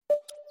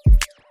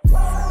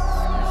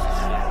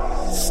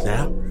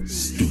Snap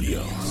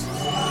Studios.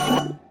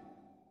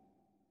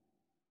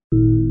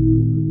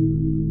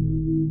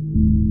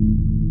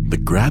 The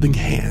grabbing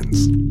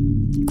hands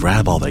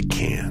grab all they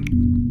can.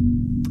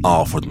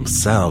 All for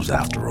themselves,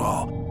 after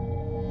all.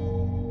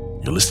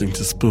 You're listening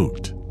to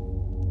Spooked.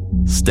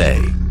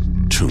 Stay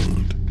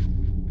tuned.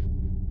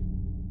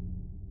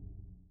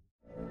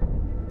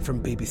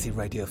 From BBC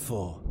Radio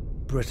 4,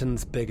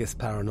 Britain's biggest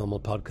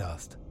paranormal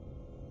podcast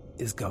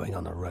is going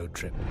on a road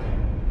trip.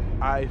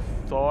 I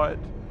thought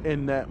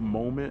in that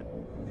moment,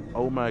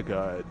 oh my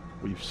God,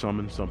 we've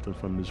summoned something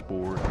from this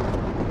board.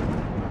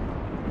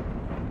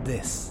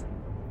 This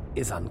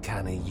is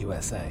Uncanny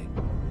USA.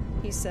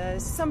 He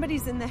says,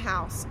 somebody's in the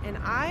house, and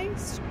I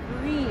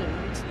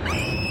screamed.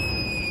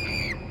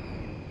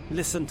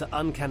 Listen to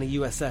Uncanny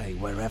USA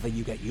wherever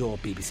you get your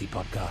BBC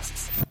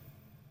podcasts,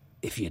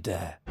 if you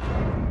dare.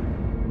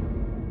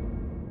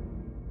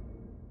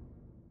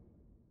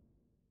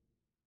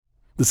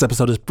 This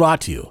episode is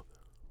brought to you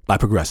by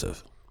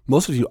Progressive.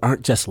 Most of you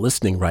aren't just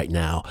listening right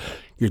now.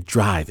 You're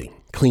driving,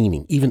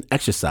 cleaning, even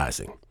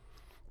exercising.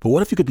 But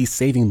what if you could be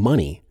saving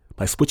money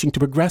by switching to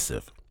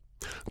Progressive?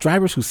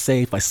 Drivers who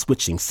save by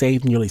switching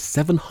save nearly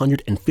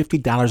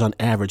 $750 on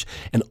average,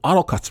 and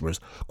auto customers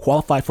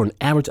qualify for an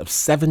average of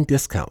 7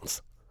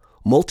 discounts.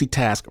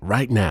 Multitask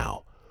right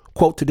now.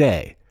 Quote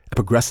today at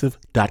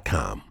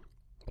Progressive.com.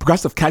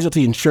 Progressive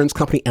Casualty Insurance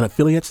Company and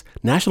Affiliates,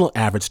 national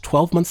average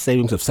 12-month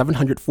savings of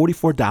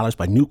 $744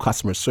 by new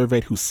customers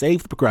surveyed who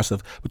saved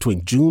Progressive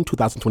between June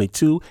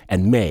 2022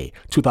 and May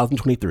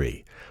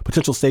 2023.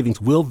 Potential savings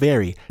will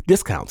vary.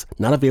 Discounts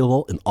not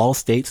available in all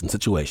states and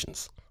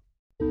situations.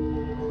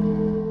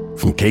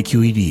 From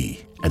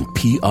KQED and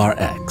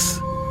PRX,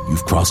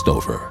 you've crossed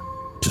over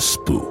to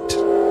Spooked.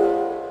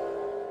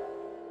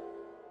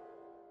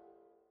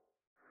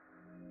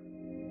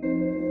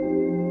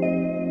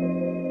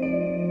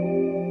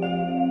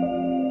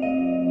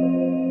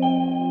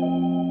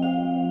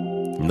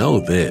 Know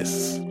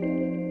this.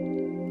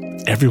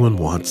 Everyone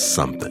wants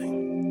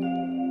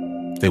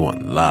something. They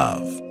want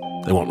love.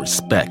 They want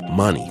respect,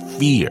 money,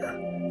 fear.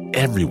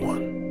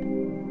 Everyone.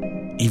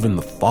 Even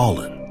the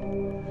fallen.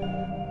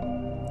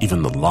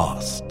 Even the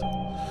lost.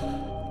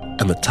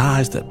 And the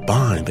ties that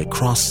bind, they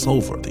cross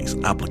over, these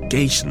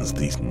obligations,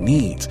 these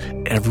needs.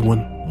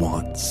 Everyone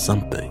wants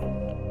something.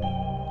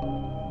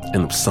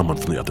 And if someone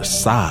from the other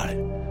side,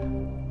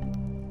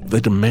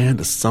 they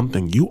demand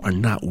something you are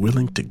not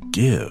willing to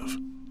give,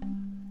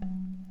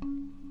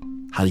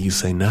 how do you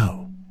say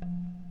no?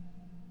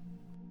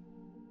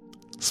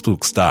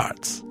 Spook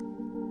starts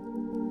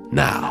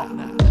now.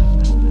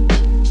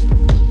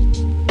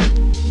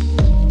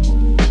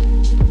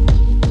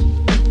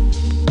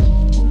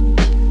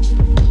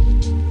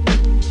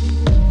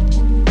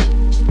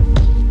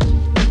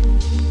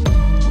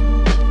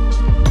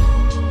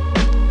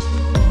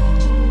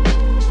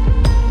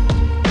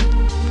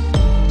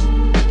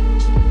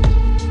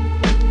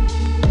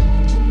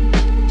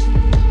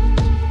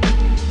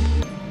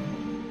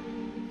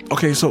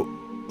 Okay, so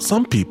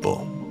some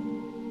people,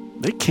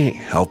 they can't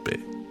help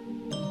it.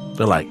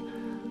 They're like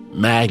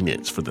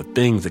magnets for the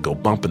things that go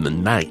bump in the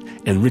night.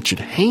 And Richard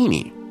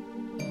Haynie,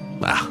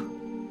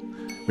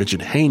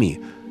 Richard Haynie,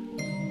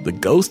 the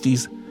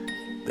ghosties,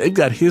 they've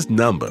got his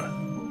number.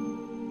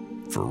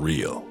 For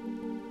real.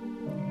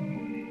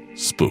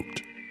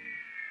 Spooked.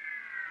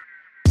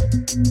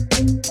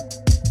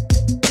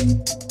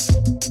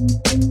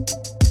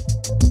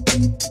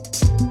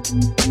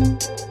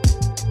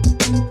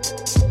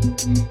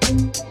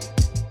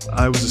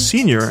 I was a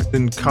senior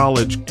in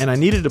college, and I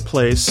needed a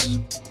place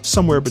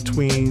somewhere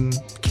between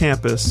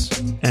campus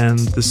and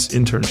this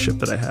internship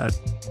that I had.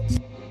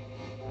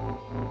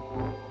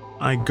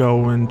 I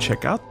go and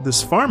check out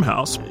this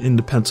farmhouse in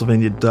the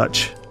Pennsylvania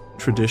Dutch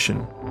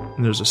tradition.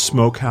 And there's a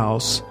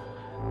smokehouse,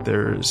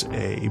 there's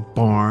a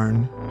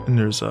barn, and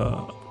there's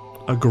a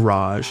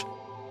garage.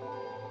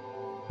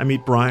 I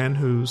meet Brian,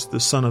 who's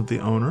the son of the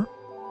owner.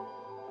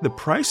 The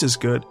price is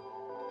good,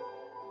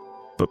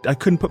 but I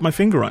couldn't put my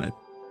finger on it.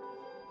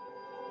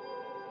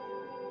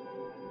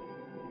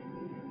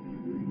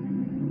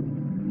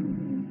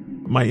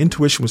 My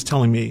intuition was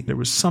telling me there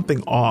was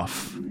something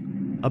off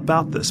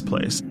about this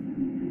place.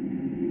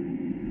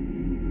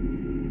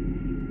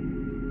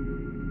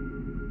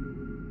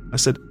 I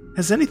said,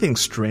 has anything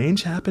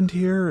strange happened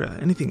here?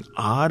 Anything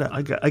odd?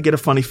 I get a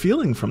funny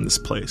feeling from this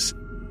place.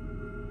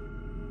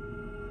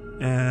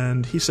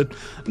 And he said,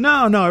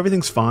 no,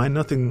 everything's fine.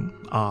 Nothing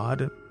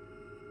odd.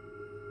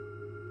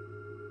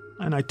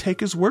 And I take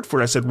his word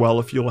for it. I said, well,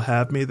 if you'll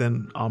have me,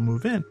 then I'll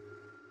move in.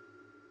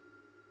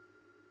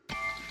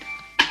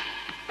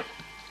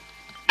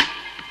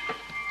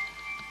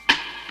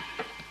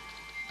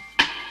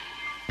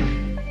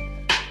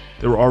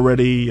 There were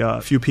already a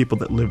few people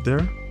that lived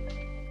there.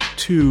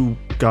 2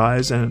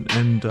 guys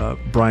and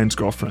Brian's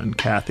girlfriend,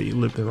 Kathy,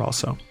 lived there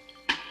also.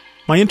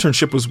 My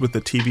internship was with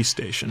the TV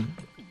station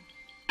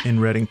in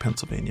Reading,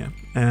 Pennsylvania.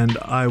 And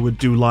I would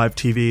do live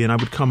TV, and I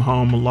would come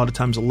home a lot of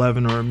times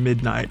 11 or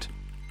midnight.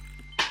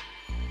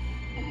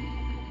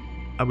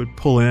 I would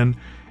pull in,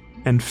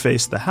 and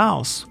faced the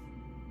house.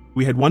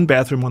 We had one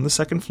bathroom on the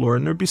second floor,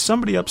 and there'd be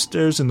somebody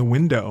upstairs in the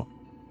window.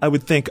 I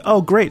would think,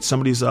 oh, great,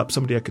 somebody's up,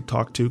 somebody I could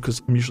talk to,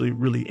 because I'm usually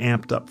really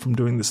amped up from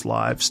doing this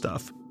live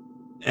stuff.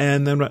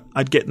 And then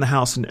I'd get in the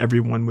house, and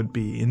everyone would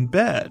be in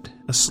bed,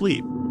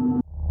 asleep.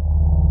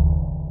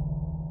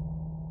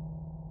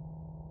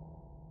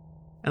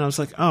 And I was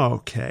like, oh,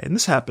 okay. And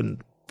this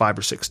happened 5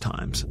 or 6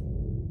 times.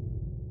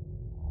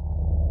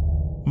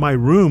 My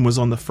room was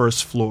on the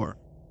first floor.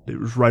 It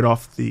was right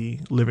off the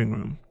living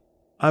room.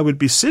 I would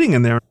be sitting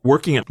in there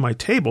working at my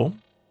table.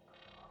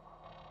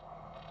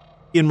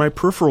 In my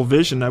peripheral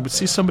vision, I would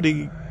see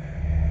somebody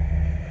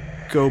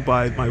go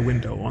by my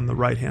window on the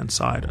right-hand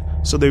side.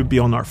 So they would be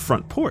on our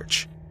front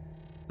porch.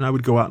 And I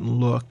would go out and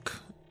look,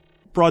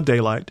 broad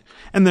daylight,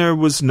 and there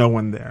was no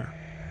one there.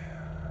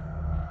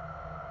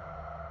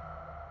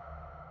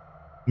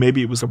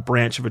 Maybe it was a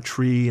branch of a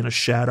tree and a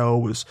shadow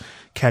was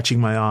catching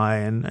my eye,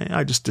 and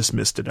I just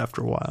dismissed it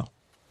after a while.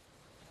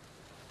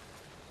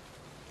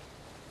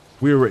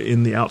 We were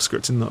in the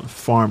outskirts, in the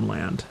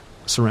farmland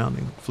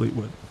surrounding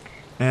Fleetwood.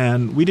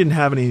 And we didn't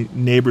have any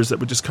neighbors that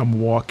would just come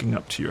walking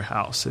up to your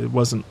house. It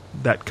wasn't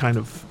that kind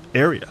of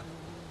area.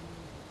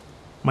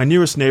 My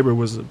nearest neighbor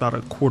was about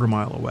a quarter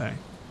mile away.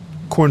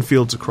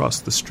 Cornfields across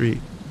the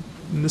street.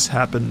 And this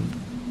happened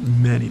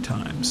many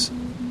times.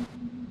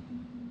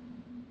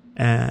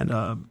 And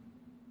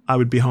I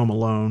would be home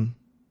alone.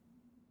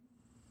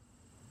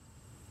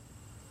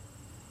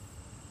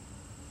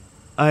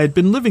 I had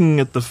been living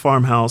at the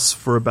farmhouse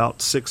for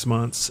about 6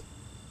 months.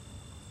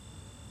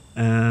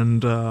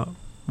 And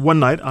one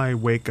night I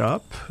wake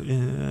up.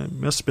 It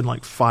must have been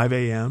like 5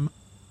 a.m.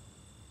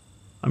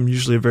 I'm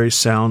usually a very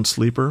sound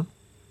sleeper.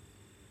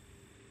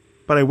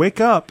 But I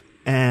wake up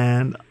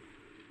and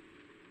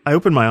I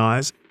open my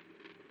eyes.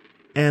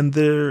 And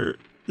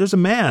there's a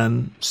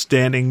man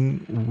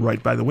standing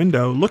right by the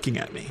window looking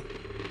at me.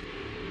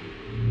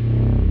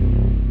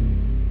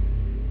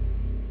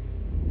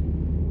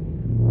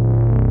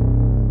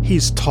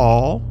 He's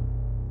tall,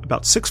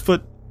 about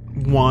 6'1",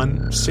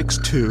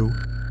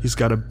 6'2". He's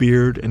got a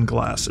beard and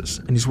glasses,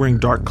 and he's wearing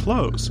dark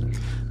clothes.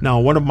 Now,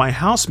 one of my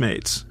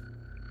housemates,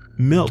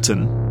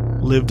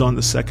 Milton, lived on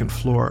the second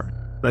floor.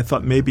 I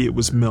thought maybe it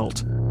was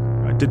Milt.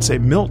 I did say,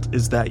 Milt,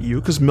 is that you?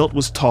 Because Milt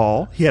was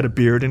tall, he had a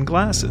beard and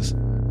glasses.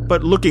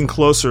 But looking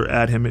closer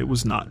at him, it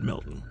was not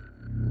Milton.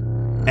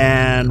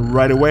 And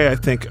right away I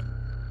think,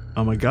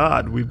 oh my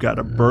God, we've got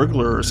a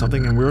burglar or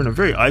something, and we're in a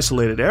very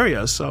isolated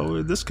area,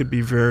 so this could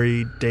be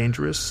very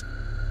dangerous.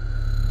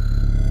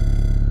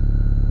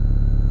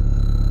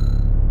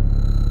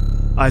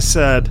 I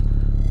said,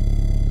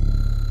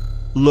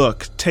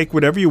 look, take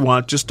whatever you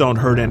want, just don't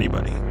hurt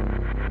anybody.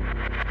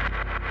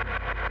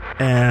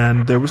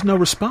 And there was no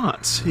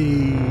response.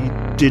 He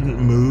didn't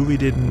move, he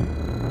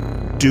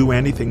didn't do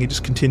anything, he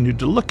just continued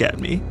to look at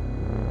me.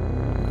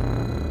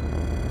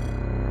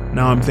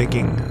 Now I'm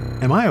thinking,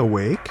 am I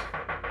awake?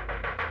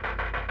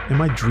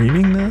 Am I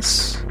dreaming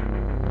this?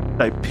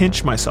 I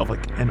pinch myself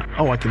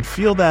I can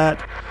feel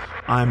that.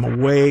 I'm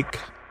awake,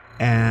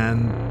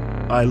 and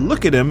I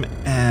look at him,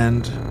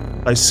 and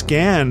I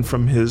scan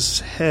from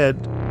his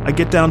head. I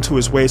get down to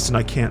his waist, and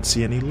I can't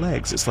see any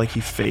legs. It's like he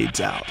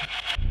fades out.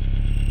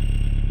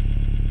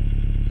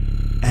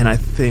 And I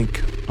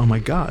think, oh my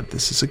God,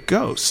 this is a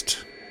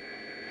ghost.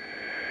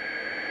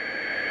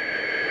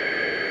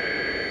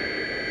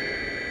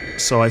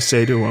 So I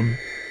say to him,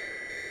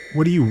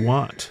 what do you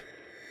want?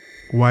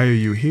 Why are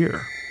you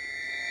here?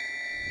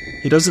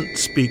 He doesn't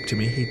speak to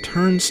me. He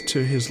turns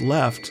to his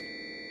left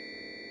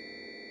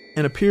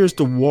and appears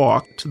to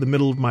walk to the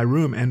middle of my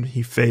room, and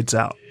he fades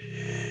out.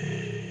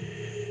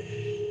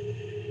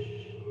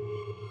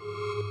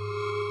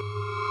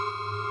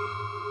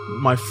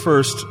 My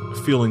first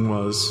feeling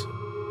was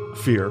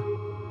fear.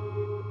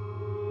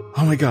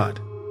 Oh my God.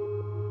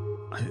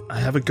 I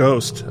have a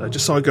ghost. I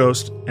just saw a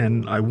ghost,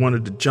 and I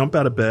wanted to jump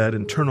out of bed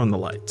and turn on the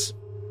lights.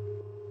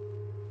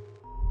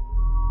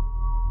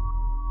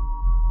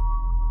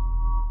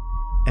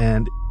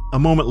 And a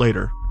moment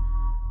later,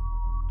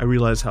 I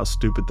realized how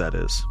stupid that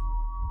is.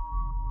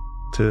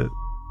 To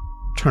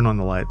turn on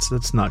the lights,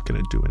 that's not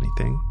going to do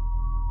anything.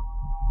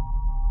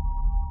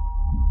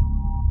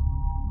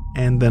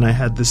 And then I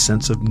had this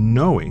sense of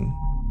knowing.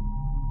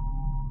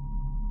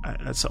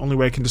 That's the only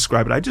way I can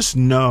describe it. I just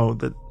know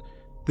that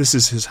this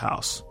is his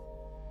house.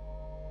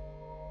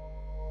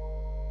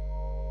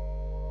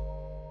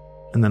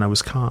 And then I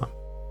was calm.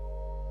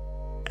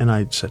 And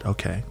I said,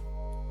 okay,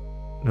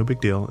 no big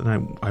deal.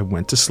 And I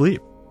went to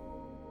sleep.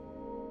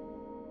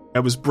 I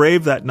was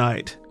brave that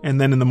night.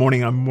 And then in the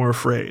morning, I'm more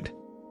afraid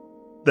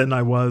than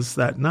I was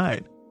that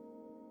night.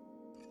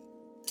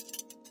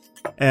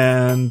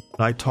 And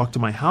I talked to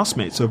my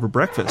housemates over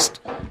breakfast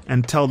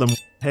and tell them,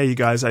 hey, you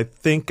guys, I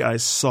think I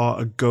saw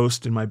a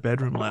ghost in my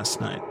bedroom last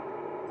night.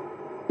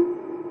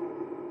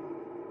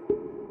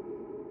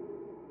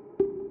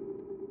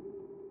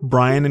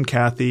 Brian and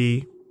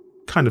Kathy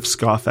kind of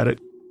scoff at it.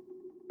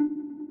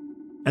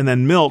 And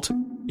then Milt,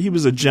 he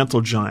was a gentle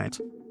giant.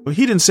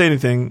 He didn't say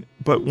anything,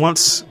 but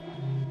once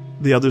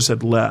the others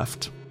had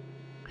left,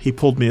 he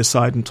pulled me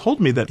aside and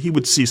told me that he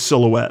would see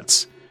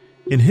silhouettes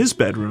in his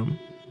bedroom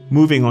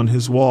moving on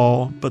his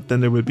wall, but then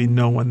there would be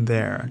no one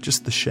there,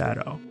 just the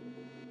shadow.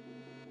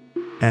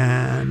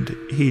 And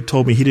he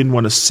told me he didn't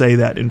want to say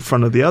that in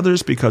front of the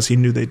others because he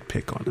knew they'd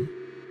pick on him.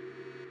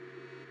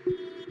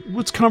 It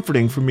was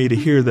comforting for me to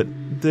hear that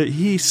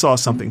he saw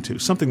something too.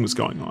 Something was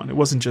going on. It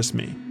wasn't just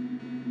me.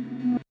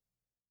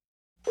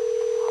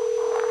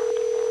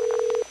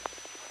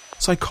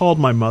 So I called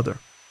my mother.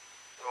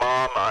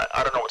 Mom,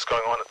 I don't know what's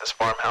going on at this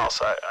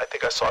farmhouse. I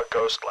think I saw a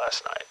ghost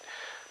last night.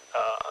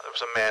 There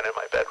was a man in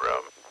my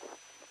bedroom.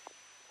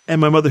 And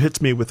my mother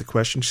hits me with a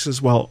question. She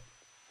says, well...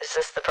 Is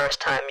this the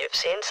first time you've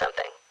seen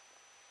something?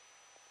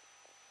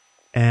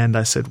 And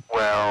I said,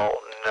 well,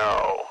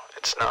 no,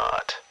 it's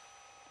not.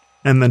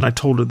 And then I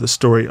told her the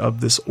story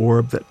of this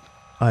orb that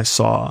I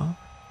saw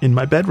in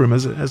my bedroom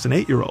as an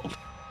 8-year-old.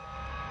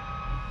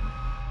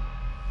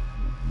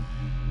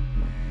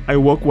 I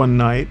woke one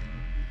night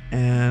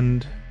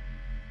and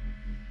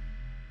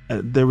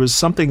there was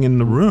something in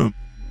the room.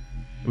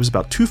 It was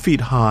about 2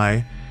 feet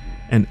high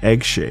and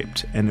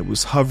egg-shaped, and it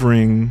was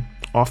hovering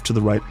off to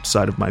the right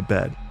side of my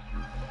bed.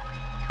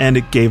 And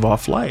it gave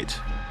off light.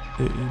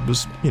 It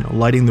was,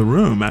 lighting the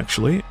room,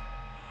 actually.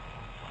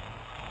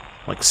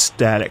 Like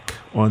static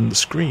on the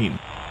screen.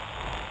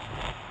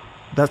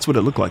 That's what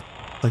it looked like.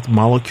 Like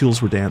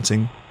molecules were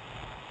dancing.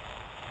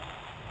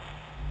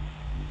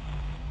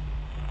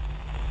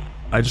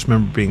 I just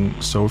remember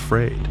being so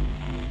afraid.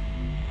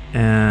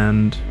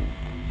 And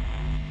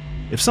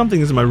if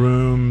something is in my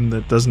room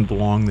that doesn't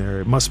belong there,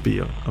 it must be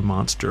a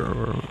monster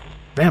or a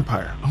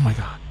vampire. Oh my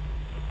God.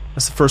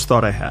 That's the first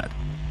thought I had.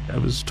 I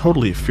was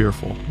totally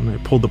fearful when I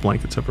pulled the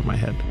blankets over my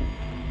head.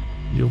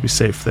 You'll be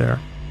safe there.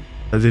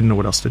 I didn't know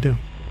what else to do.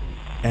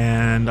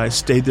 And I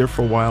stayed there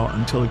for a while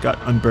until it got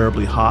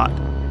unbearably hot.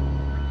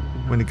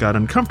 When it got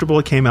uncomfortable,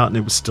 I came out and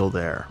it was still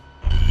there.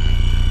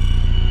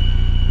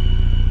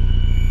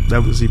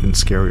 That was even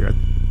scarier.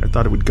 I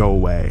thought it would go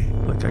away.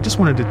 Like, I just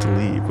wanted it to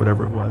leave,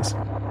 whatever it was.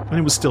 And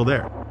it was still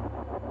there.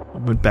 I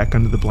went back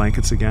under the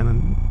blankets again,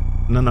 and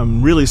then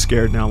I'm really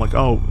scared now. Like,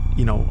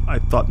 I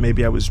thought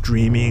maybe I was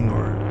dreaming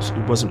or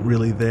it wasn't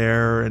really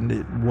there, and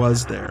it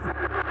was there.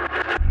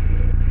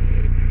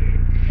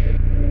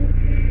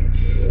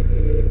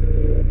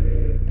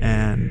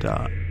 And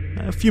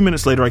a few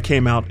minutes later, I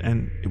came out,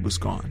 and it was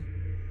gone.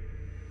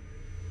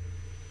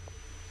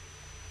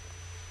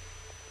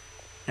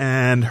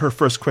 And her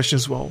first question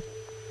is, well,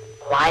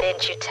 why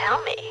didn't you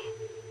tell me?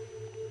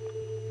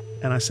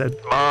 And I said,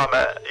 Mom,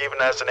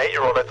 even as an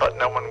 8-year-old, I thought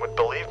no one would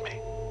believe me.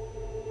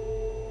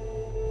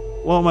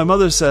 Well, my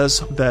mother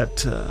says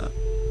that...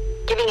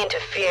 giving into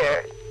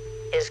fear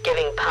is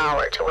giving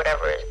power to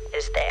whatever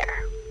is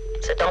there.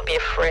 So don't be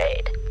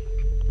afraid.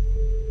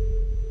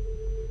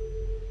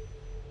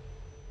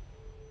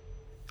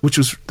 Which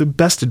was the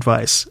best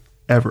advice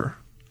ever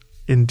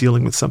in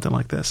dealing with something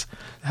like this.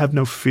 Have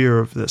no fear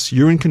of this.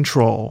 You're in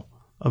control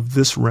of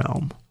this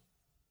realm.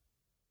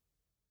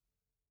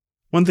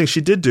 One thing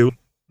she did do,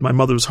 my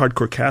mother was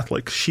hardcore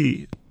Catholic,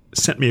 she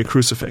sent me a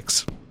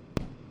crucifix.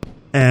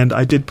 And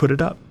I did put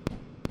it up.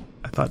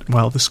 I thought,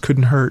 well, this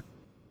couldn't hurt.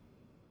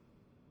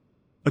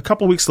 A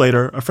couple weeks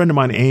later, a friend of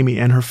mine, Amy,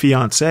 and her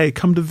fiancé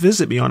come to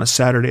visit me on a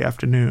Saturday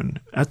afternoon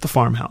at the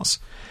farmhouse.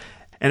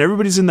 And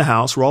everybody's in the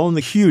house. We're all in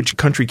the huge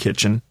country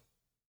kitchen.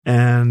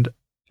 And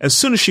as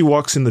soon as she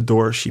walks in the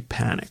door, she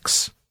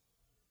panics.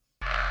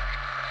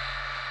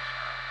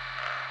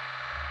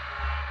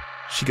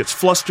 She gets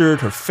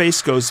flustered. Her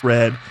face goes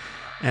red.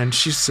 And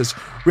she says,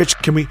 Rich,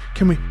 can we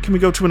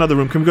go to another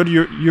room? Can we go to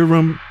your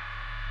room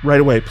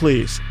right away,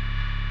 please?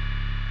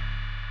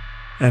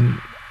 And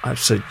I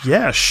said,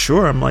 yeah,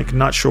 sure. I'm like,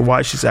 not sure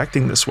why she's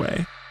acting this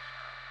way.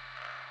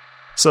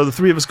 So the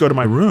three of us go to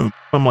my room.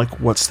 I'm like,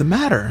 what's the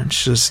matter? And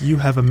she says, you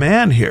have a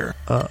man here,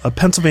 a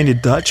Pennsylvania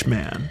Dutch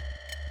man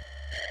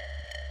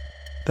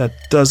that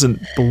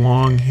doesn't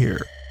belong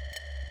here.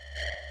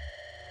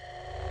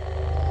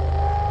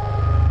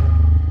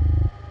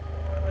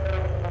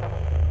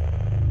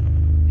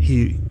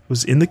 He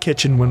was in the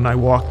kitchen when I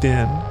walked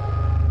in,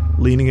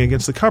 leaning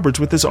against the cupboards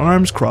with his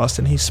arms crossed,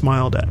 and he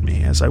smiled at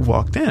me as I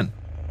walked in.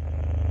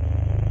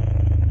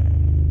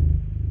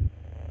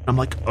 I'm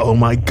like, oh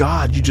my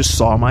God, you just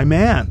saw my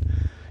man.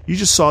 You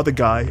just saw the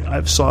guy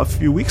I saw a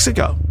few weeks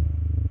ago.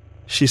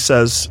 She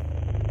says,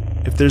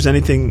 if there's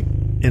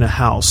anything in a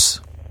house,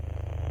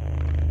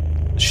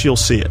 she'll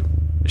see it.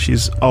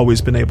 She's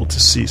always been able to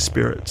see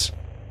spirits.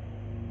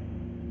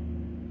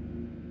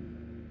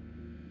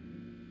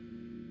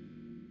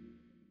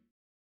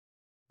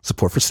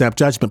 Support for Snap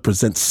Judgment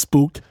presents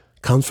Spooked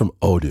comes from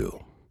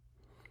Odoo.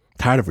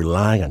 Tired of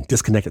relying on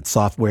disconnected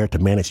software to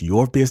manage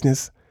your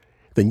business?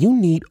 Then you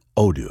need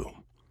Odoo.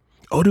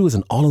 Odoo is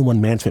an all-in-one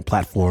management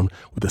platform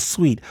with a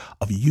suite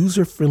of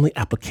user-friendly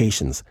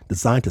applications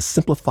designed to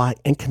simplify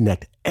and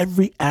connect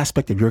every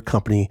aspect of your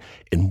company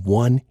in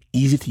one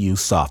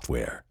easy-to-use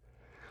software,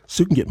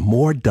 so you can get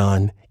more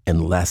done in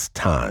less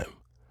time.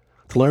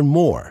 To learn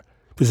more,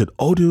 visit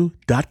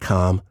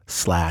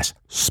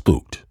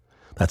odoo.com/spooked.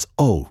 That's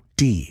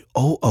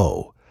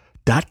ODOO.com/spooked.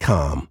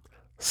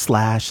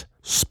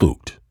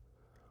 odoo.com/spooked.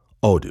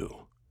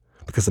 Odoo,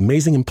 because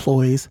amazing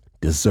employees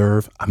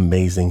deserve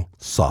amazing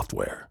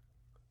software.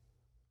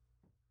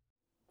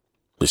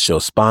 This show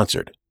is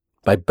sponsored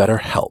by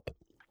BetterHelp.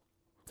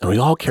 And we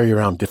all carry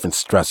around different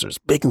stressors,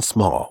 big and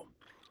small.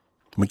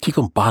 When we keep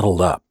them bottled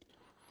up,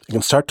 it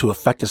can start to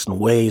affect us in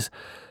ways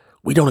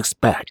we don't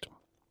expect.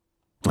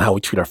 How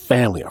we treat our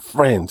family, our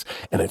friends.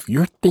 And if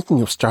you're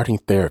thinking of starting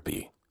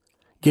therapy,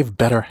 give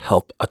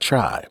BetterHelp a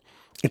try.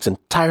 It's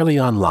entirely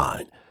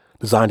online,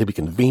 designed to be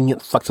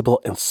convenient, flexible,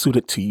 and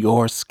suited to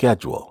your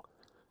schedule.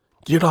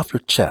 Get it off your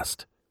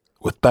chest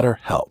with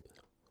BetterHelp.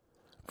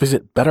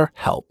 Visit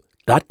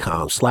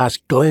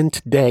BetterHelp.com/Glenn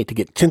today to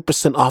get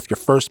 10% off your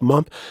first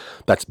month.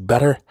 That's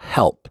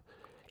BetterHelp,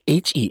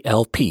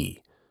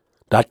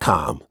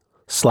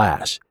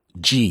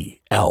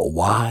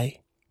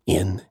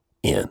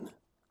 HELP.com/GLYNN.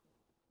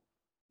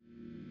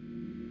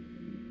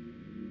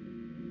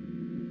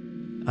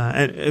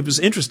 And it was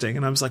interesting,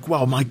 and I was like,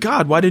 wow, my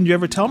God, why didn't you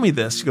ever tell me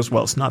this? She goes,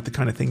 well, it's not the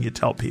kind of thing you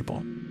tell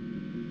people.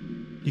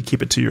 You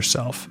keep it to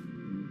yourself.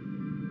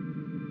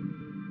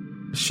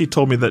 She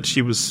told me that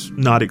she was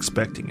not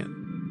expecting it.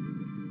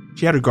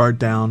 She had her guard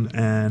down,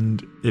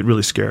 and it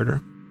really scared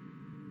her.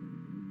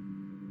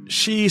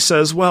 She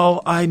says,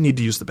 well, I need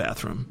to use the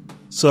bathroom.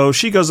 So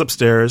she goes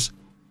upstairs.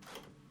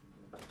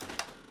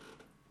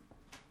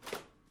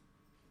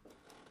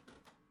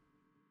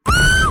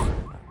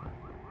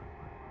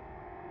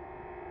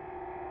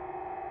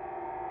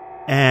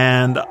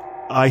 And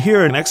I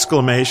hear an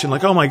exclamation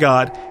like, oh my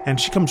God. And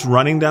she comes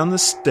running down the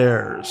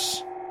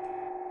stairs,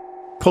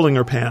 pulling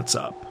her pants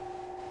up.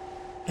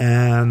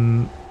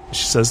 And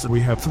she says that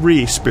we have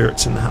 3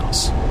 spirits in the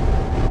house.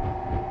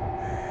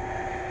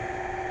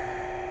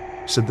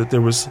 She said that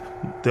there was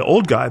the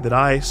old guy that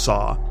I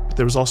saw, but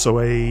there was also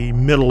a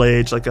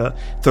middle-aged, like a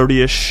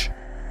 30-ish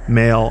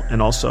male,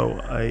 and also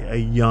a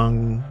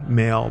young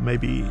male,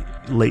 maybe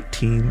late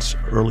teens,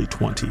 early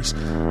 20s,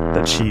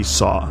 that she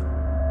saw.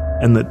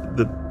 And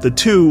the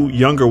 2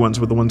 younger ones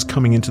were the ones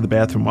coming into the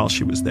bathroom while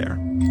she was there.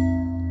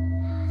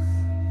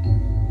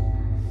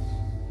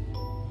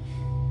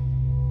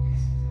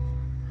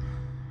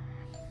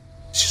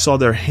 She saw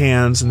their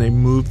hands, and they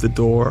moved the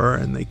door,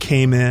 and they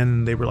came in,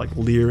 and they were like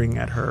leering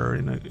at her.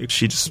 And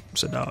she just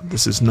said, oh,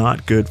 this is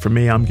not good for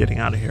me. I'm getting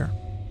out of here.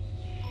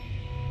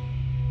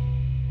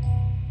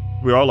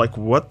 We were all like,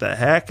 what the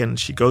heck? And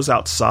she goes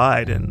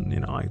outside,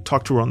 and, I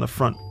talked to her on the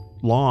front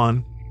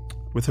lawn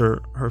with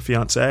her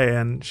fiancé,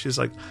 and she's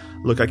like,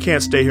 look, I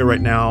can't stay here right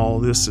now.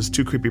 This is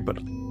too creepy, but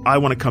I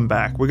want to come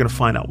back. We're going to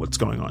find out what's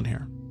going on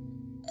here.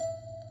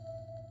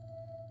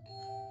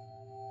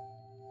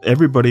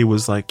 Everybody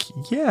was like,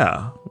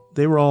 yeah,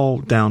 they were all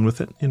down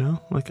with it,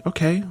 like,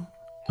 okay. It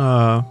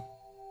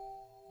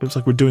was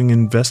like we're doing an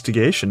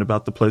investigation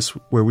about the place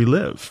where we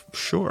live.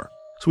 Sure.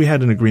 So we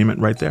had an agreement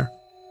right there.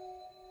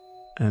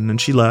 And then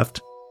she left.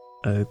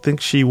 I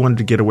think she wanted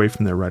to get away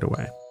from there right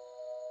away.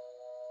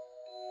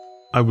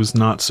 I was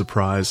not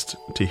surprised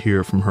to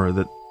hear from her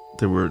that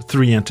there were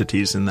 3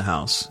 entities in the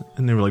house,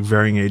 and they were like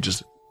varying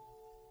ages.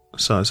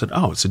 So I said,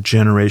 oh, it's a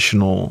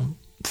generational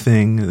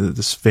thing.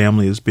 This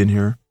family has been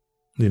here,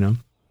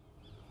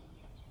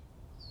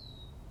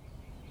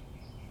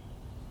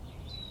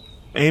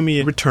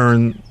 Amy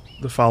returned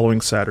the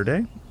following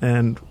Saturday,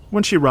 and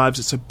when she arrives,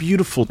 it's a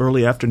beautiful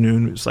early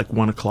afternoon. It's like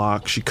 1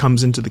 o'clock. She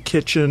comes into the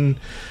kitchen,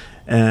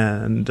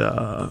 and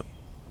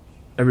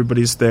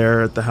everybody's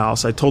there at the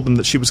house. I told them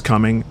that she was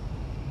coming.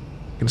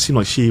 It seemed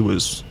like she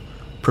was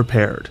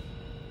prepared.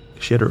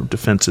 She had her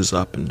defenses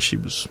up, and she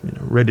was,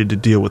 ready to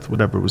deal with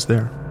whatever was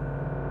there.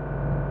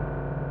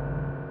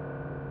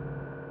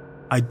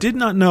 I did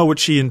not know what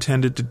she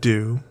intended to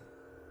do,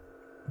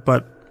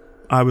 but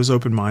I was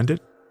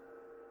open-minded.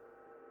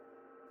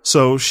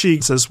 So she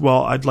says,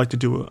 well, I'd like to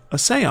do a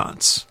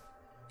seance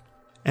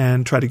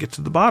and try to get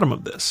to the bottom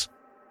of this.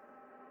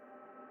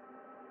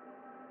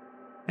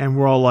 And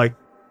we're all like,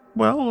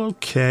 well,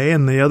 okay.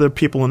 And the other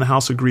people in the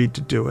house agreed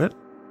to do it.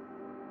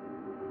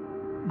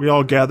 We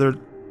all gathered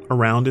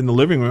around in the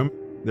living room.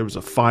 There was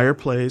a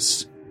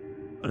fireplace,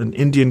 an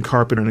Indian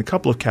carpet, and a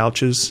couple of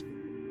couches.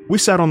 We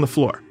sat on the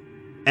floor.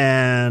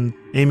 And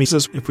Amy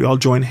says, if we all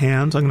join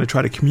hands, I'm going to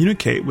try to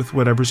communicate with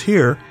whatever's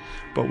here.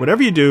 But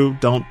whatever you do,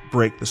 don't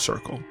break the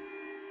circle.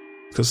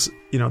 Because,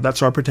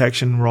 that's our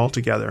protection. We're all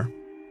together.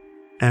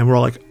 And we're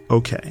all like,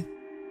 okay.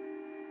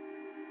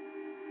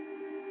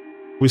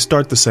 We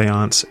start the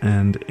seance,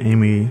 and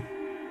Amy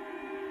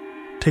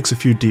takes a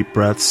few deep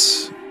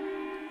breaths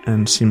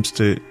and seems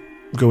to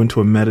go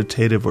into a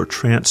meditative or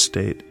trance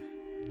state.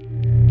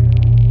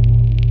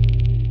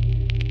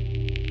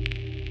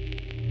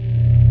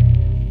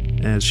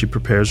 As she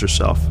prepares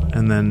herself,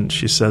 and then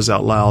she says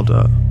out loud,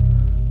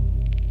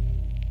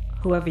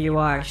 whoever you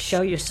are,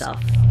 show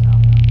yourself.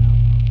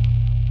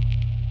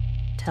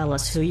 Tell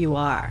us who you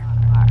are.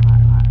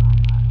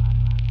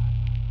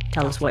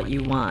 Tell us what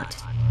you want.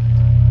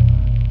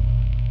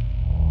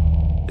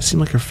 It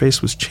seemed like her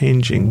face was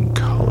changing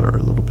color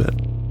a little bit.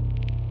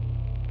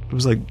 It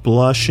was like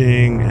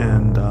blushing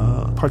and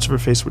Parts of her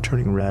face were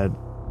turning red.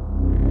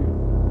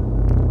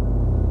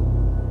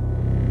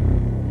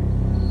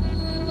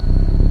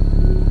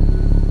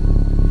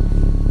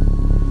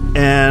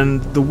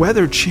 And the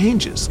weather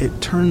changes. It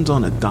turns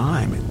on a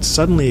dime.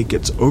 Suddenly it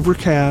gets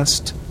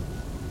overcast.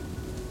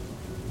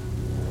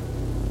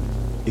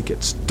 It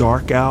gets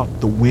dark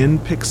out. The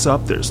wind picks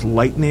up. There's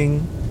lightning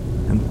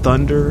and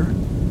thunder.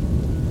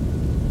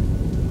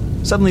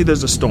 Suddenly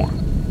there's a storm.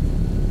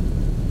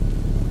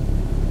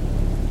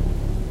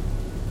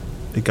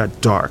 It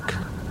got dark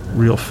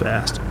real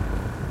fast.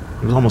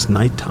 It was almost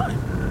nighttime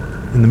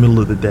in the middle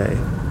of the day.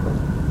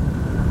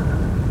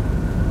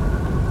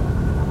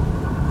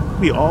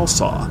 We all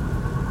saw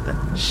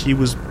that she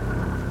was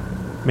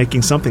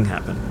making something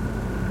happen.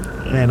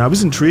 And I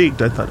was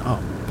intrigued. I thought,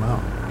 oh,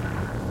 wow.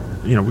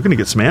 We're going to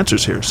get some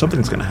answers here.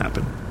 Something's going to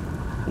happen.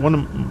 One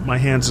of my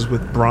hands is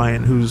with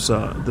Brian, who's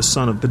the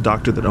son of the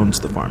doctor that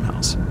owns the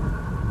farmhouse.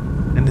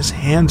 And his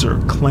hands are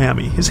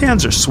clammy. His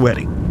hands are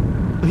sweaty.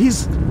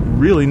 He's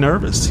really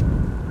nervous.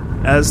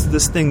 As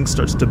this thing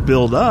starts to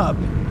build up,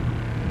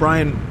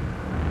 Brian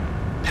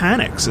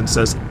panics and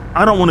says,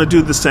 I don't want to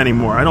do this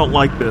anymore. I don't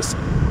like this.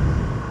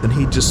 Then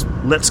he just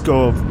lets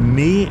go of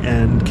me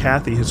and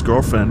Kathy, his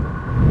girlfriend.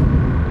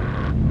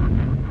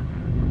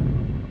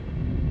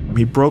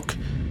 He broke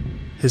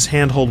his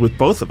handhold with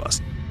both of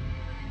us.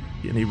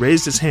 And he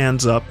raised his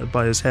hands up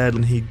by his head,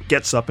 and he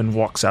gets up and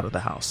walks out of the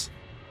house.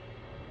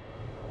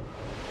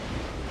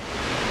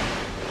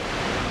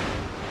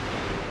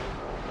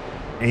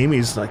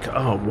 Amy's like,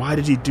 oh, why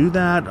did he do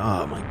that?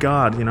 Oh, my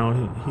God,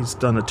 he's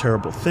done a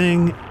terrible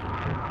thing.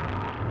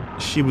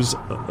 She was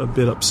a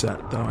bit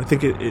upset, though. I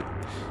think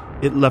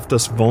it left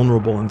us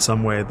vulnerable in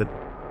some way that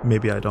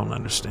maybe I don't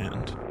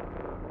understand.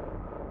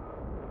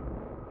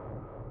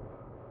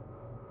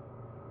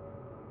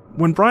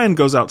 When Brian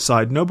goes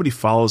outside, nobody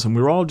follows him.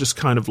 We're all just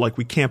kind of like,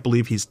 we can't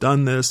believe he's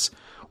done this.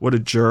 What a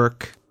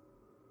jerk.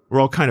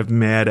 We're all kind of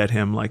mad at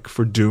him, like,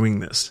 for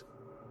doing this.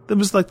 That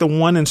was like the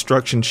one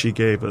instruction she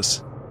gave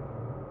us.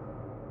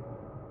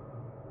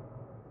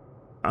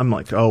 I'm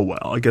like, oh, well,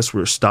 I guess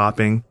we're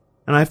stopping.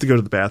 And I have to go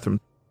to the bathroom.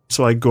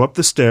 So I go up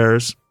the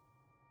stairs.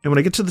 And when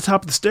I get to the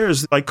top of the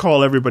stairs, I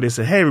call everybody and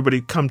say, hey,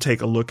 everybody, come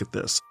take a look at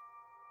this.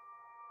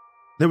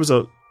 There was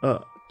a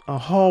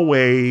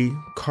hallway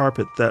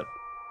carpet that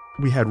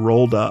we had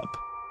rolled up.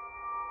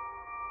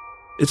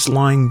 It's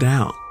lying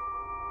down.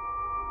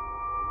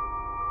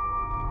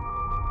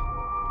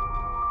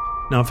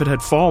 Now, if it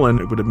had fallen,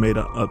 it would have made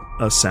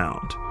a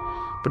sound.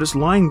 But it's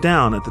lying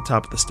down at the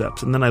top of the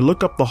steps. And then I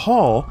look up the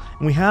hall,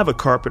 and we have a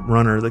carpet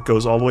runner that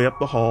goes all the way up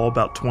the hall,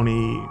 about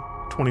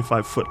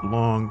 25 foot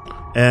long.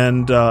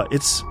 And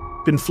it's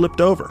been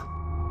flipped over.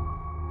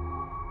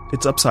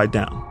 It's upside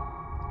down.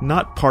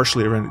 Not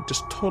partially around,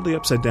 just totally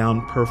upside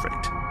down,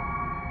 perfect.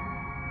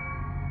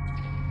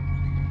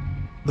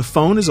 The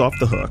phone is off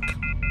the hook,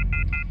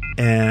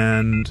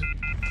 and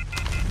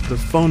the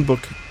phone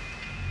book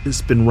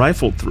has been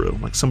rifled through,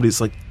 like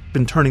somebody's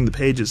been turning the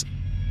pages.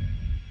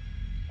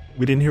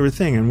 We didn't hear a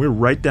thing, and we're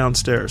right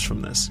downstairs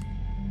from this.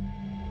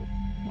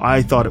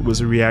 I thought it was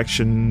a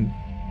reaction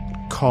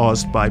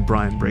caused by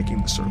Brian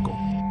breaking the circle.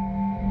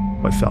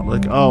 I felt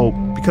like, oh,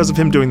 because of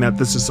him doing that,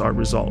 this is our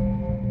result.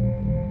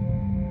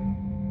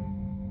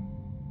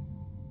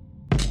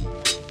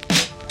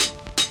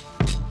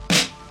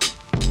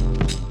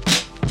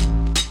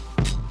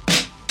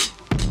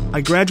 I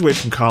graduate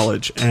from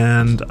college,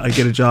 and I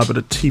get a job at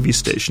a TV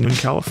station in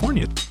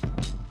California.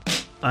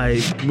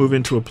 I move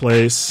into a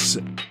place.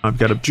 I've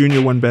got a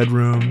junior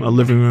one-bedroom, a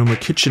living room, a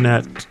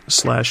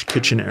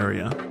kitchenette/kitchen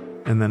area,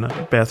 and then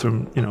a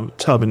bathroom,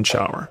 tub and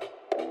shower.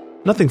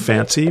 Nothing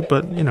fancy,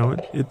 but,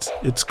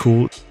 it's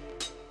cool.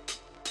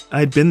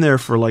 I'd been there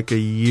for like a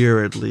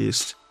year at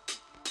least,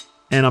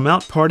 and I'm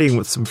out partying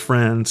with some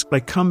friends. I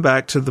come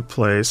back to the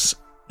place,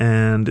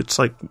 and it's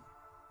like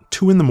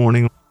 2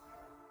 a.m.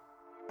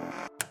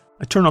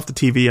 I turn off the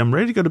TV, I'm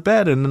ready to go to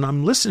bed, and then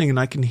I'm listening, and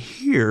I can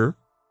hear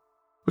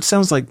what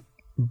sounds like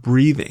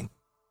breathing.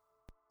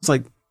 It's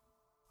like...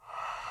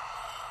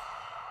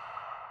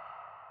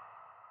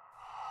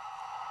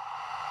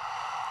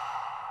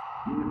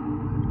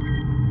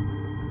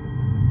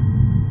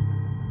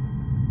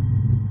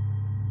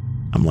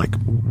 I'm like,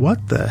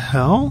 what the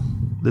hell?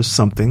 There's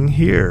something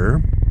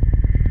here.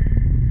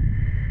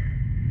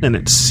 And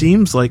it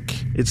seems like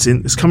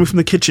it's coming from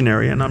the kitchen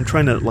area, and I'm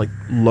trying to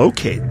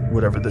locate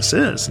whatever this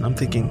is. And I'm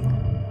thinking,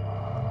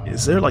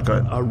 is there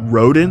a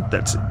rodent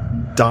that's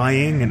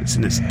dying and it's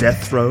in its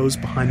death throes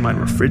behind my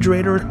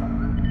refrigerator?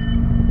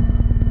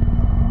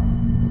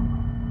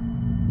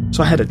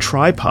 So I had a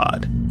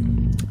tripod,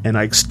 and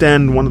I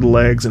extend one of the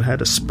legs and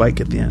had a spike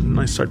at the end. And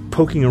I start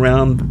poking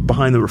around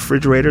behind the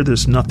refrigerator.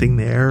 There's nothing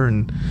there,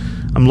 and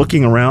I'm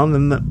looking around,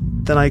 and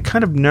then I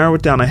kind of narrow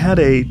it down. I had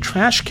a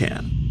trash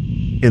can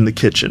in the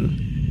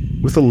kitchen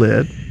with a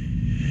lid,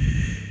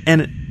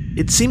 and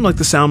it seemed like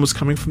the sound was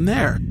coming from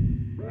there.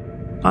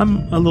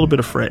 I'm a little bit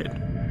afraid,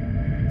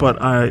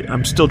 but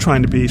I'm still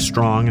trying to be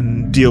strong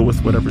and deal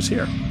with whatever's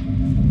here.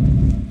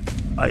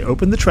 I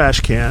open the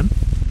trash can,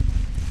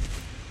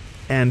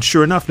 And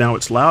sure enough, now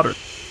it's louder.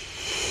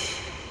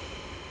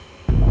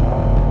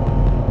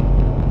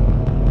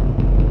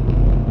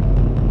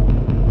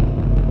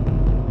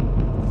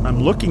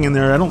 I'm looking in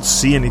there, I don't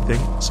see anything.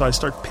 So I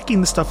start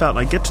picking the stuff out, and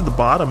I get to the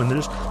bottom, and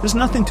there's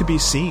nothing to be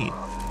seen.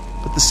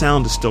 But the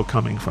sound is still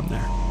coming from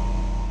there.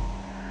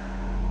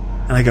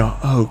 And I go,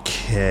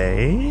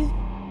 okay.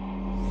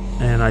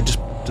 And I just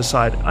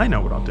decide, I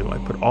know what I'll do. I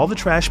put all the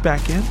trash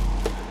back in.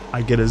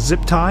 I get a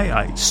zip tie,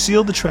 I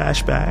seal the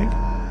trash bag,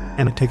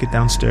 and I take it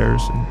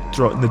downstairs and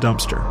throw it in the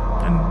dumpster.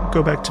 And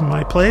go back to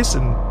my place,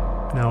 and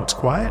now it's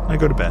quiet, and I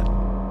go to bed.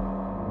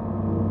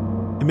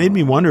 It made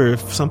me wonder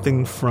if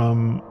something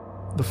from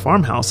the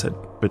farmhouse had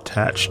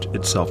attached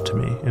itself to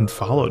me and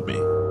followed me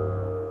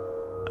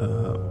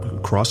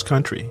across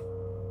country.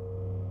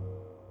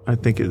 I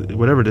think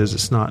whatever it is,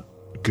 it's not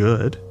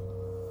good.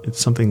 It's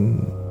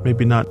something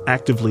maybe not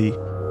actively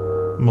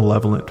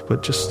malevolent,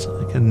 but just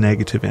like a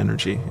negative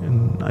energy,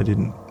 and I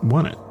didn't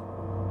want it.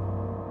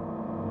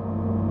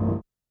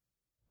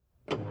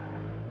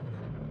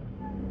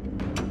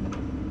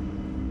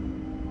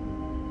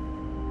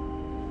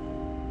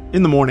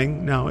 In the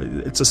morning, now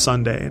it's a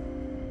Sunday.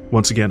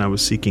 Once again, I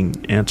was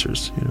seeking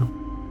answers,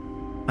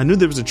 I knew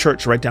there was a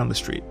church right down the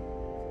street.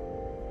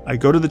 I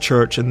go to the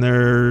church, and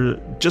they're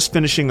just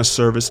finishing a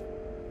service.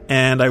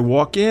 And I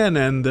walk in,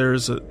 and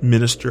there's a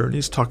minister, and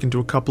he's talking to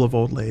a couple of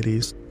old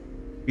ladies.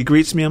 He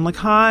greets me. I'm like,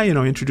 hi,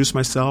 introduce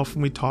myself,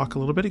 and we talk a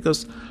little bit. He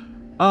goes,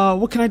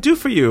 what can I do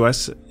for you? I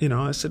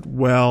said,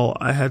 well,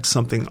 I had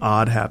something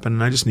odd happen,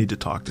 and I just need to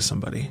talk to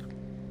somebody.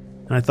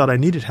 And I thought I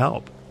needed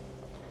help.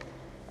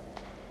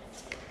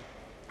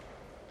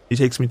 He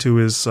takes me to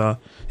his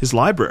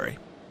library.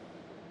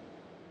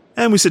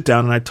 And we sit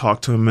down, and I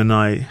talk to him, and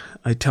I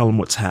tell him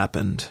what's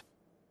happened.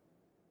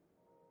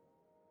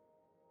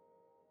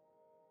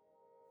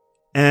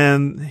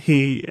 And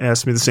he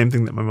asked me the same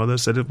thing that my mother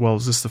said. Well,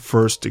 is this the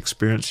first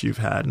experience you've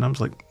had? And I was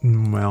like,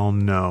 well,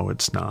 no,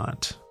 it's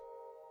not.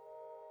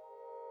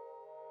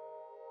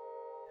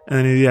 And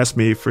then he asked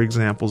me for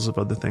examples of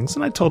other things.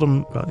 And I told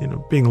him about,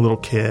 being a little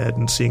kid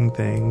and seeing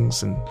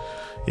things and,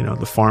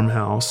 the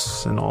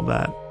farmhouse and all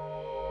that.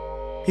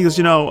 He goes,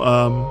 think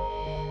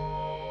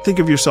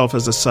of yourself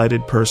as a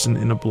sighted person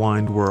in a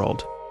blind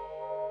world.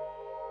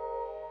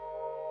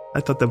 I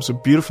thought that was a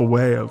beautiful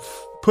way of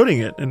putting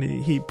it, and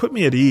he put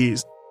me at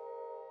ease.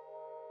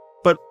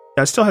 But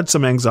I still had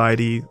some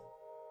anxiety.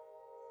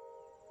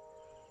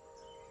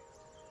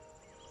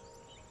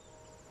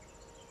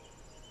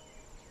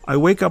 I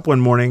wake up one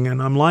morning,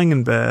 and I'm lying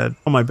in bed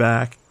on my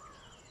back,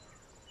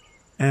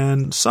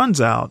 and sun's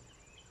out.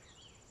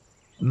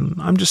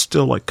 And I'm just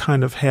still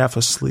kind of half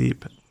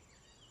asleep.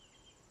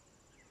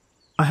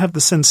 I have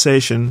the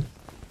sensation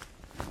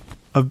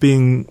of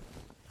being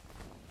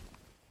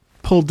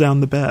pulled down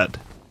the bed.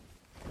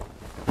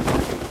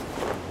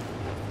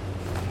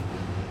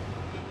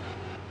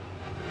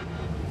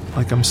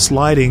 Like I'm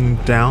sliding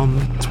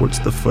down towards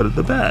the foot of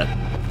the bed.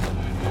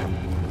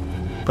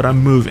 But I'm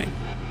moving.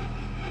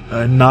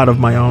 Not of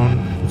my own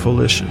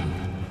volition.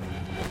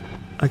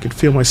 I could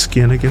feel my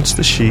skin against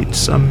the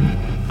sheets.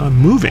 I'm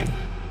moving.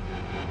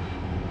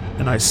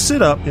 And I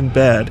sit up in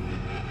bed,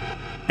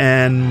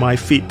 and my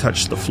feet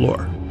touch the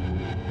floor.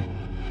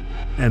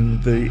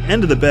 And the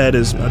end of the bed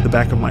is at the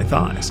back of my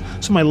thighs.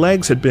 So my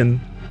legs had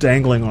been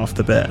dangling off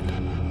the bed.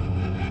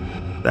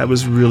 That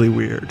was really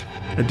weird.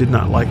 I did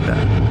not like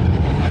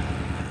that.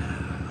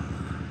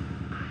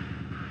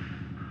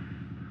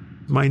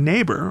 My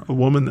neighbor, a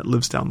woman that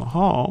lives down the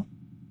hall,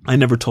 I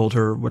never told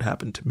her what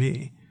happened to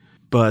me.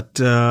 But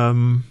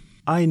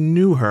I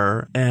knew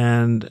her,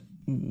 and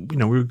we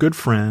were good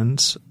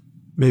friends.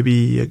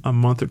 Maybe a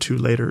month or two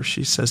later,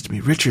 she says to me,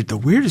 Richard, the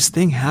weirdest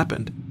thing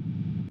happened.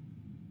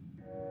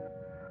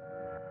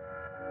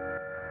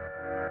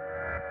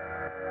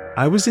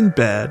 I was in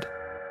bed,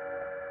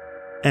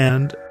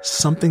 and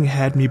something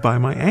had me by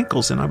my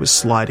ankles, and I was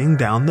sliding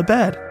down the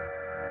bed.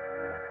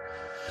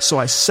 So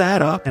I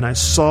sat up, and I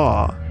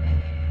saw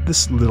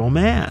this little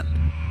man.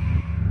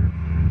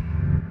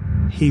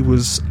 He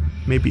was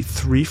maybe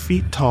 3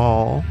 feet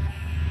tall,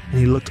 and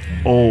he looked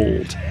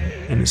old,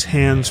 and his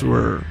hands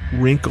were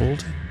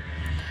wrinkled,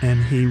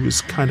 and he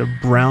was kind of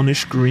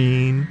brownish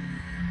green,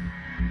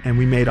 and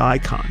we made eye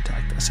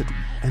contact. I said,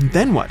 and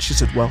then what? She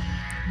said, well,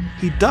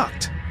 he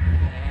ducked.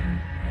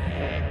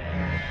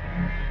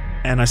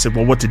 And I said,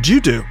 well, what did you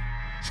do?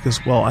 She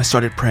goes, well, I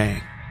started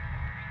praying.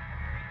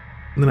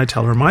 And then I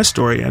tell her my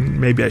story, and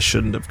maybe I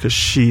shouldn't have, because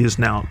she is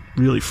now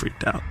really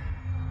freaked out.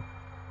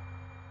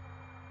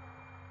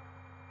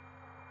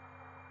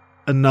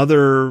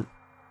 Another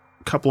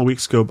couple of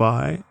weeks go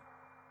by.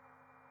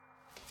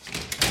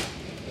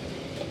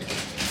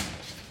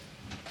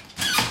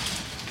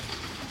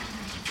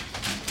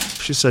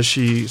 She says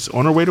she's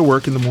on her way to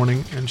work in the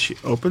morning, and she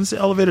opens the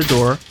elevator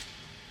door.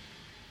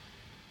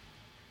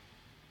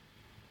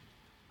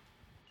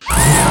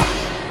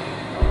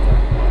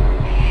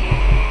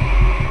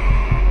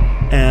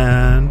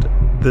 And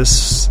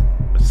this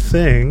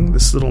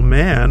little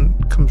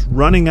man, comes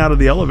running out of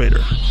the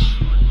elevator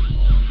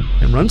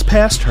and runs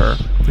past her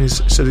He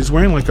said he's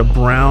wearing like a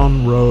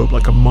brown robe,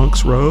 like a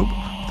monk's robe,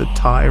 with a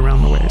tie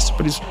around the waist,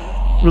 but he's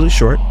really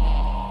short.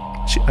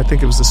 I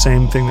think it was the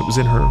same thing that was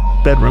in her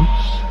bedroom.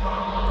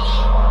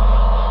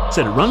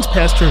 Said it runs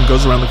past her and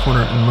goes around the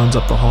corner and runs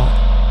up the hall.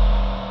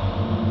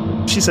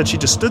 She said she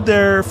just stood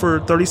there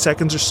for 30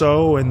 seconds or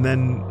so and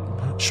then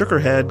shook her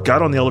head,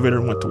 got on the elevator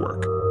and went to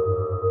work.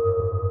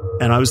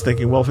 And I was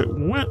thinking, well, if it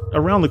went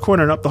around the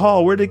corner and up the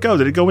hall, where did it go?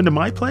 Did it go into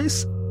my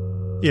place?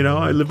 You know,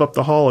 I live up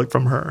the hall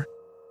from her.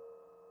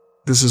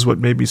 This is what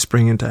made me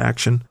spring into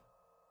action.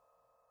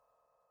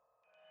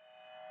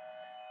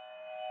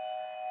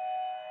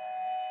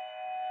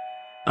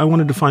 I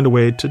wanted to find a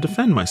way to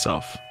defend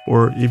myself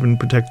or even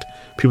protect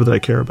people that I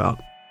care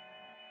about.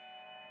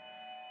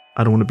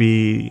 I don't want to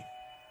be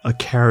a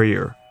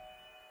carrier.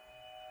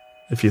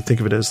 If you think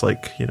of it as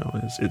like, you know,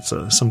 it's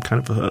some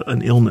kind of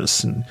an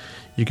illness and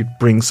you could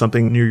bring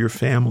something near your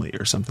family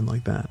or something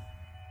like that.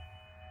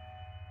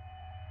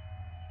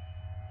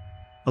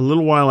 A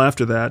little while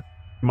after that,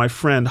 my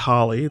friend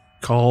Holly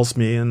calls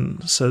me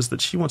and says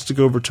that she wants to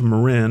go over to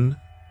Marin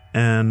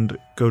and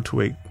go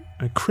to a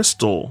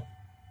crystal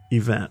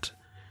event.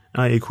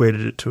 I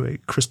equated it to a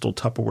crystal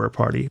Tupperware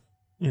party,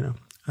 you know,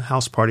 a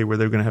house party where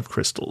they're going to have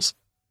crystals.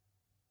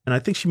 And I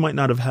think she might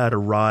not have had a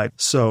ride,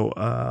 so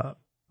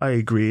I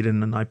agreed,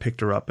 and then I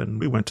picked her up, and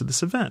we went to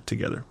this event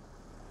together.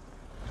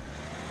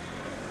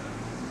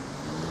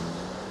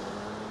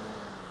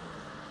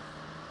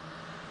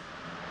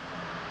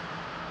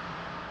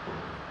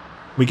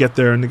 We get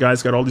there, and the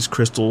guy's got all these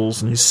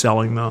crystals, and he's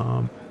selling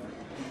them.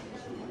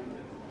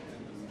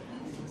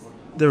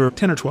 There were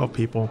 10 or 12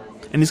 people,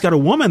 and he's got a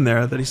woman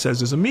there that he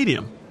says is a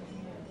medium.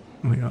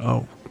 And we go,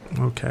 oh,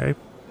 okay.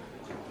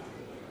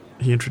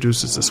 He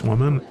introduces this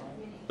woman.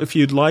 If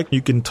you'd like,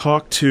 you can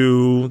talk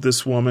to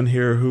this woman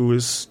here who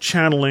is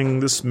channeling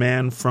this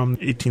man from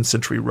 18th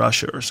century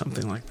Russia or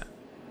something like that.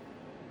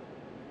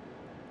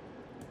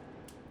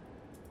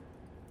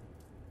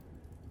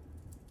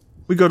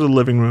 We go to the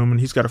living room, and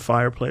he's got a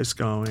fireplace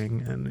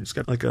going, and he's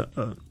got like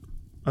a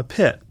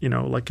pit, you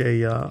know, like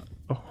a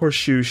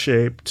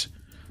horseshoe-shaped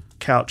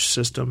couch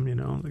system, you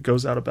know, that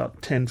goes out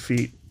about 10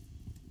 feet.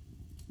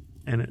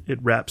 And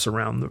it wraps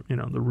around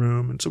the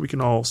room, and so we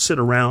can all sit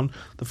around.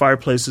 The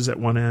fireplace is at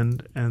one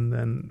end, and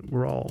then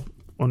we're all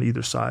on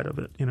either side of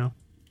it, you know.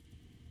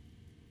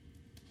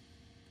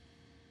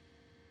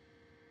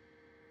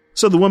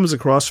 So the woman's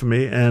across from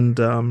me,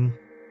 and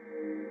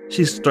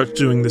she starts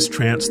doing this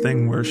trance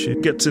thing where she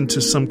gets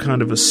into some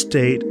kind of a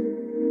state,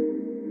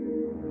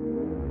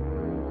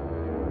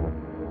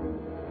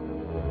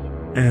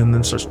 and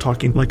then starts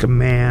talking like a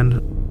man,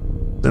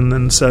 and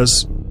then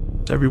says,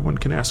 "Everyone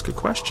can ask a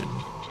question."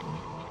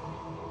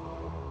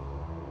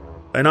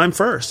 And I'm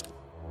first.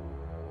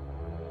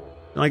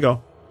 And I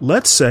go,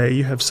 let's say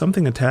you have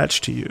something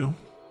attached to you,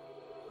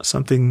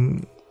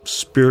 something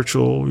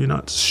spiritual, you're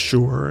not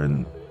sure,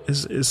 and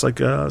is like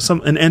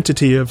an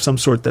entity of some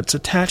sort that's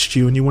attached to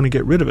you and you want to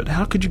get rid of it.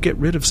 How could you get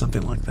rid of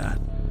something like that?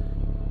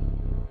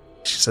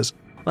 She says,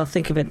 well,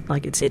 think of it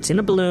like it's in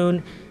a balloon,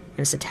 and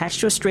it's attached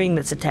to a string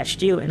that's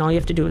attached to you, and all you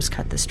have to do is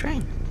cut the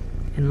string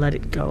and let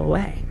it go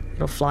away.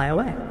 It'll fly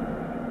away.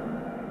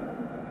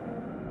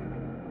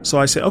 So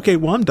I say, okay,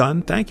 well, I'm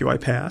done. Thank you. I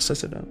pass. I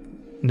said,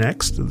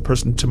 next, the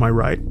person to my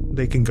right,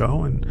 they can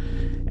go.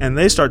 And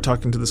they start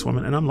talking to this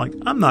woman. And I'm like,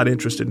 I'm not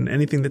interested in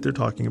anything that they're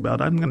talking about.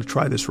 I'm going to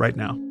try this right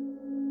now.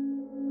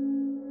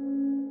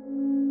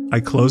 I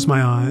close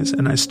my eyes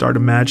and I start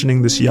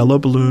imagining this yellow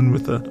balloon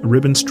with a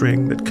ribbon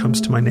string that comes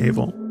to my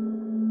navel.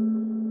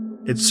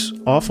 It's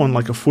off on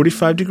like a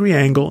 45-degree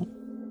angle.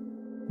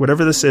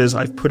 Whatever this is,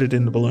 I've put it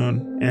in the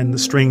balloon. And the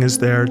string is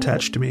there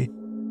attached to me.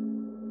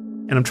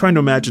 And I'm trying to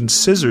imagine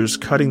scissors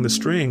cutting the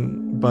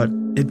string, but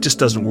it just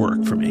doesn't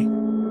work for me.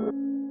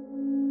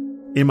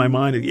 In my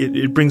mind,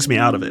 it brings me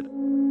out of it.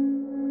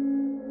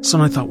 So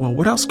I thought, well,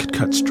 what else could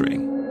cut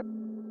string?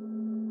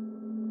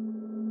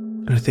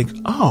 And I think,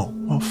 oh,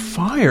 well,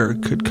 fire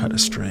could cut a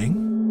string.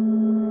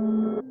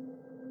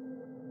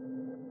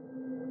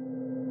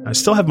 I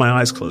still have my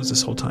eyes closed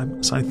this whole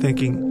time. So I'm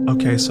thinking,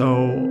 okay,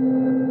 so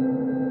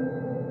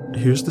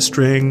here's the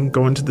string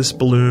going to this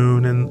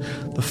balloon, and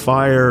the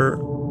fire...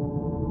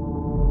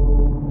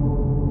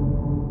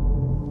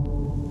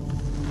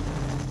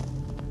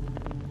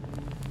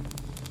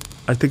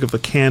 I think of a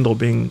candle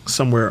being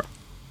somewhere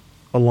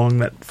along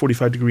that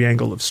 45-degree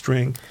angle of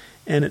string,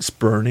 and it's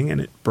burning,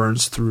 and it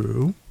burns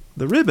through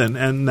the ribbon,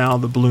 and now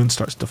the balloon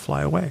starts to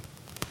fly away.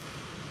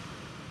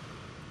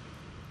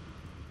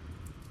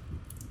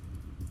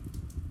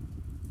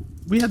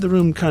 We had the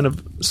room kind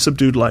of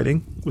subdued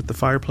lighting with the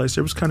fireplace.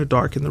 It was kind of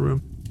dark in the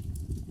room.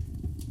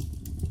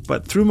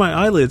 But through my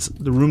eyelids,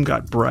 the room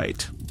got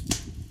bright.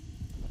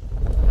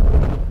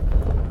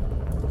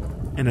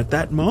 And at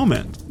that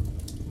moment,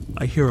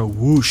 I hear a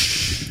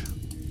whoosh,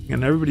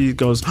 and everybody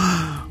goes,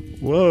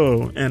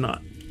 whoa. And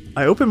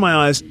I open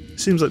my eyes. It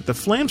seems like the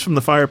flames from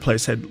the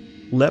fireplace had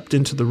leapt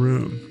into the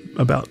room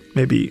about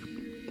maybe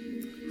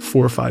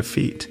 4 or 5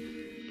 feet.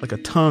 Like a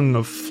tongue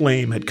of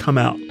flame had come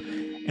out.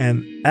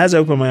 And as I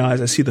open my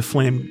eyes, I see the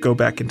flame go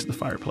back into the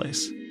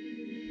fireplace.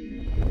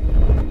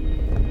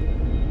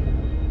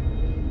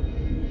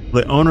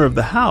 The owner of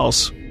the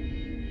house,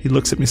 he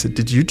looks at me and said,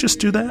 "Did you just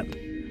do that?"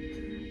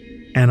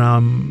 And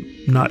I'm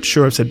not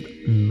sure. I said,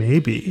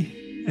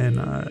 "Maybe." And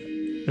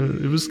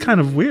it was kind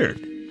of weird,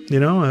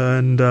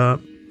 and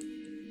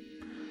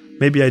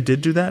maybe I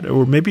did do that,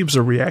 or maybe it was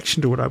a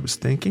reaction to what I was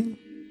thinking.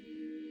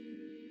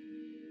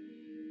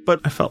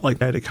 But I felt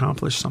like I'd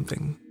accomplished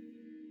something.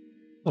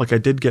 Like I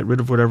did get rid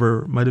of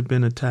whatever might have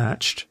been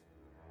attached.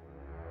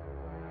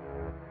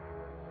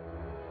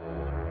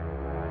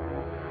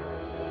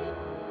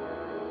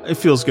 It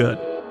feels good.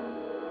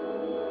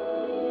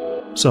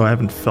 So I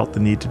haven't felt the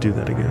need to do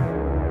that again.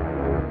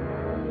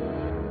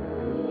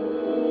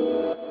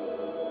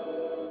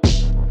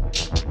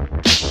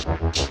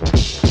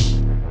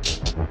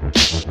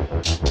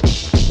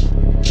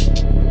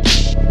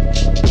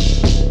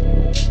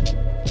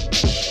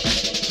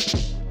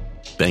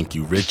 Thank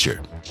you,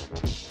 Richard,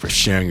 for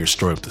sharing your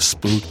story with the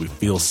Spook. We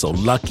feel so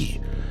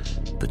lucky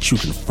that you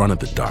confronted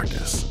the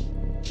darkness,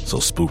 so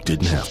Spook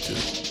didn't have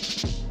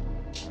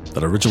to.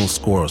 That original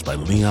score was by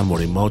Leon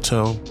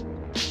Moriomoto.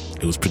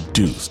 It was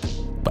produced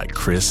by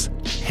Chris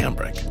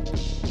Hambrick.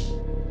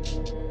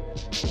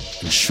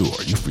 And sure,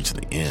 you've reached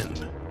the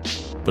end,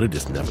 but it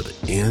is never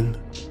the end.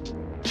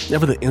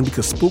 Never the end,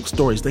 because Spook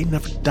stories, they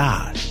never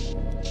die.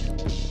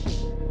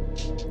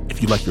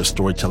 If you like your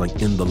storytelling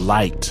in the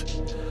light,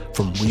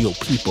 from real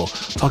people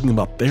talking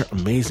about their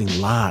amazing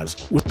lives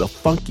with a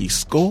funky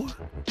score,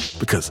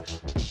 because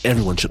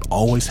everyone should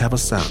always have a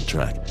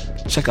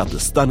soundtrack, check out the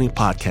stunning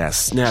podcast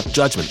Snap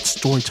Judgment,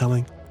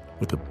 Storytelling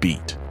with a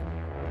Beat.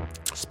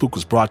 Spook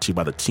was brought to you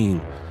by the team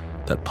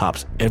that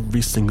pops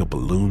every single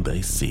balloon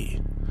they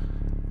see.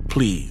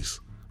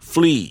 Please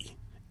flee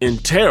in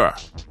terror.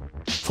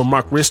 For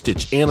Mark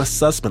Ristich, Anna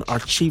Sussman, our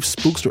chief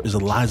spookster is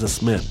Eliza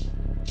Smith.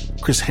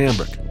 Chris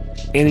Hambrick,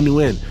 Annie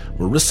Nguyen,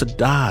 Marissa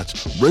Dodge,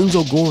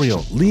 Renzo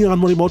Gorio, Leon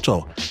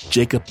Moriomoto,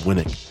 Jacob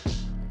Winnick,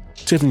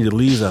 Tiffany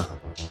DeLiza,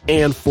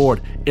 Ann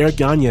Ford, Eric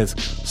Yanez,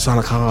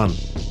 Sana Khan.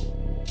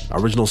 Our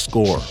original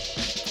score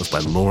was by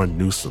Lauren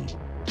Newsom.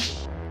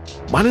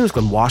 My name is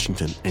Glenn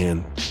Washington,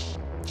 and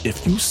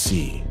if you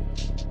see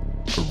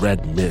a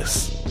red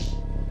mist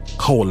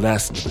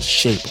coalesce into the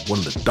shape of one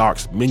of the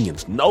Dark's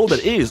minions, know that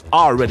it is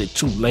already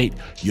too late.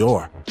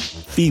 Your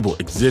feeble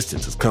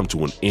existence has come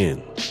to an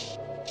end.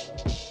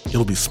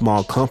 It'll be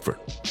small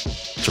comfort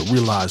to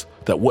realize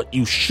that what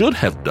you should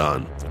have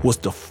done was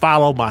to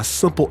follow my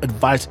simple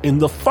advice in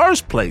the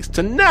first place,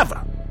 to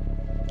never,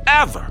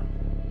 ever,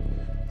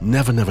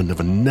 never, never,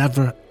 never,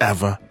 never,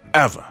 ever,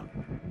 ever,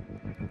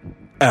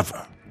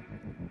 ever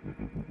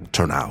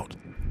turn out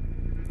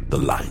the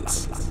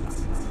lights.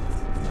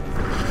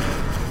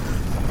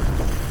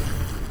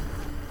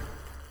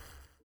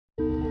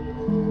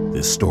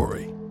 This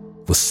story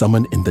was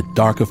Summoned in the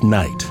Dark of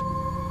Night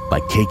by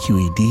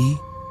KQED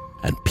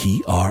and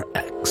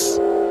PRX.